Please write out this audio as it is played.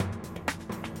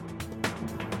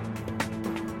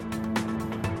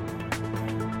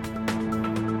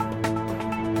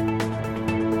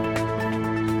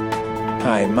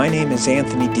Hi, my name is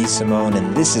Anthony DeSimone,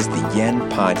 and this is the Yen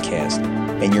Podcast.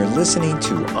 And you're listening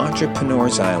to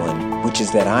Entrepreneur's Island, which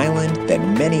is that island that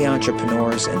many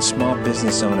entrepreneurs and small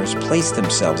business owners place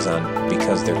themselves on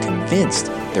because they're convinced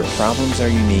their problems are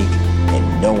unique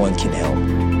and no one can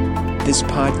help. This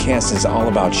podcast is all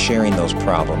about sharing those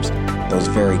problems, those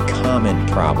very common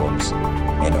problems,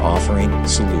 and offering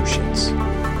solutions.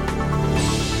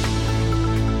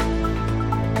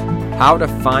 How to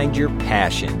find your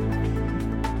passion.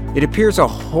 It appears a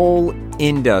whole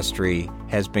industry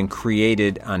has been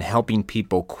created on helping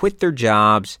people quit their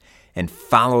jobs and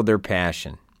follow their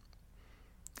passion.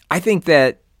 I think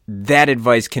that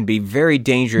advice can be very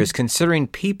dangerous, considering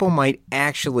people might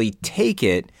actually take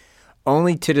it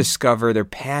only to discover their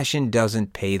passion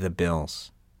doesn't pay the bills.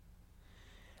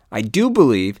 I do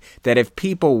believe that if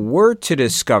people were to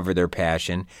discover their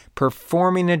passion,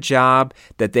 performing a job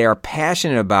that they are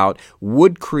passionate about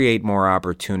would create more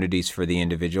opportunities for the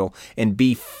individual and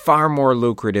be far more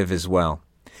lucrative as well.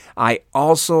 I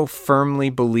also firmly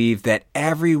believe that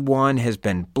everyone has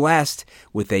been blessed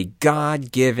with a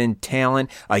God-given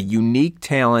talent, a unique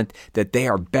talent that they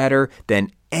are better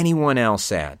than anyone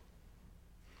else at.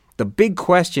 The big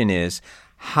question is,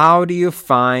 how do you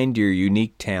find your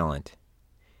unique talent?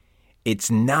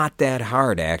 It's not that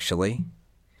hard, actually.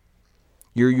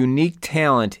 Your unique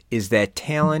talent is that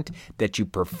talent that you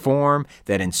perform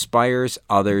that inspires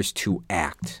others to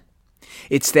act.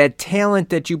 It's that talent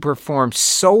that you perform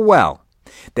so well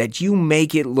that you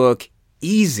make it look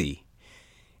easy.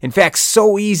 In fact,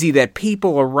 so easy that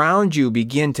people around you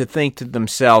begin to think to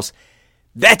themselves,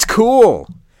 "That's cool.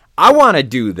 I want to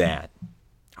do that.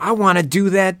 I want to do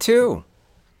that too."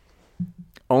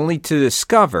 Only to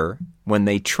discover, when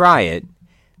they try it,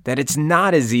 that it's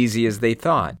not as easy as they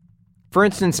thought. For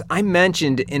instance, I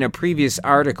mentioned in a previous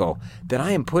article that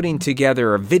I am putting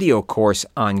together a video course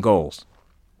on goals.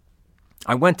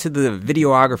 I went to the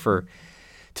videographer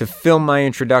to film my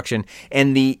introduction,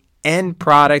 and the end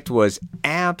product was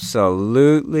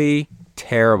absolutely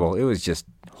terrible. It was just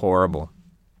horrible.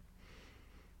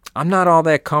 I'm not all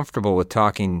that comfortable with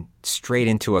talking straight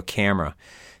into a camera,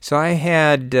 so I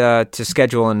had to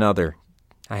schedule another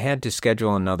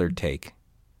take.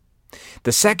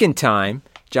 The second time,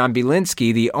 John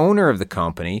Bielinski, the owner of the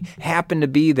company, happened to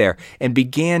be there and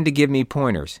began to give me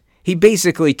pointers. He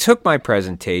basically took my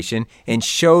presentation and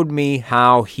showed me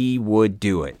how he would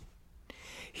do it.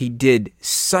 He did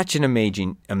such an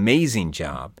amazing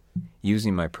job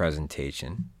using my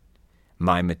presentation,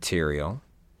 my material.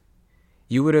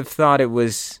 You would have thought it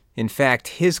was, in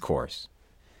fact, his course.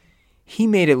 He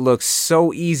made it look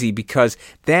so easy because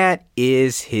that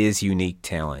is his unique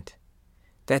talent.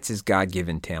 That's his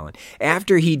God-given talent.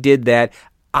 After he did that,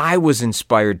 I was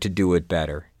inspired to do it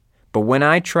better. But when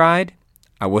I tried,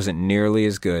 I wasn't nearly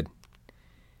as good.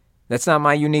 That's not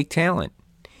my unique talent.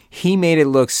 He made it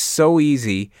look so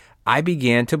easy, I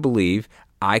began to believe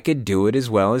I could do it as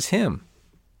well as him.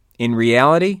 In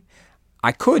reality,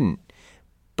 I couldn't.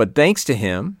 But thanks to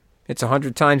him, it's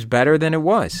 100 times better than it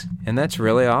was. And that's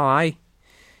really all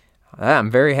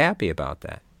I'm very happy about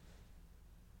that.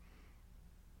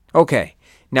 Okay,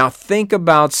 now think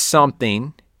about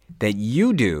something that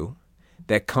you do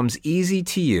that comes easy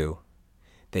to you,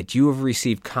 that you have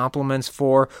received compliments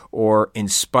for or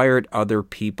inspired other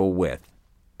people with.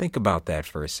 Think about that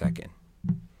for a second.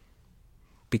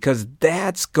 Because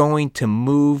that's going to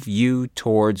move you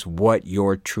towards what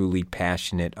you're truly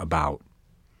passionate about.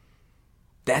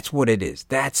 That's what it is.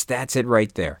 That's it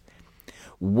right there.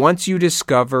 Once you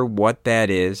discover what that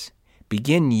is,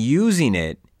 begin using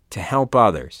it to help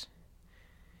others.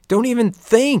 Don't even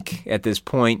think at this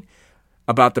point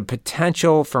about the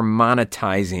potential for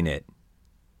monetizing it.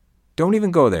 Don't even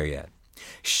go there yet.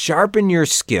 Sharpen your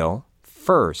skill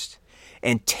first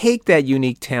and take that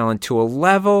unique talent to a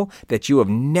level that you have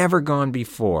never gone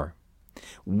before.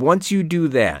 Once you do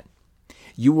that,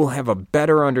 you will have a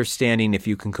better understanding if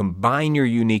you can combine your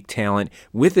unique talent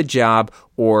with a job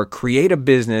or create a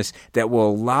business that will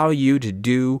allow you to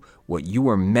do what you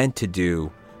were meant to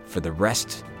do for the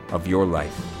rest of your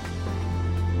life.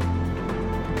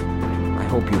 I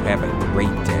hope you have a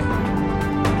great day.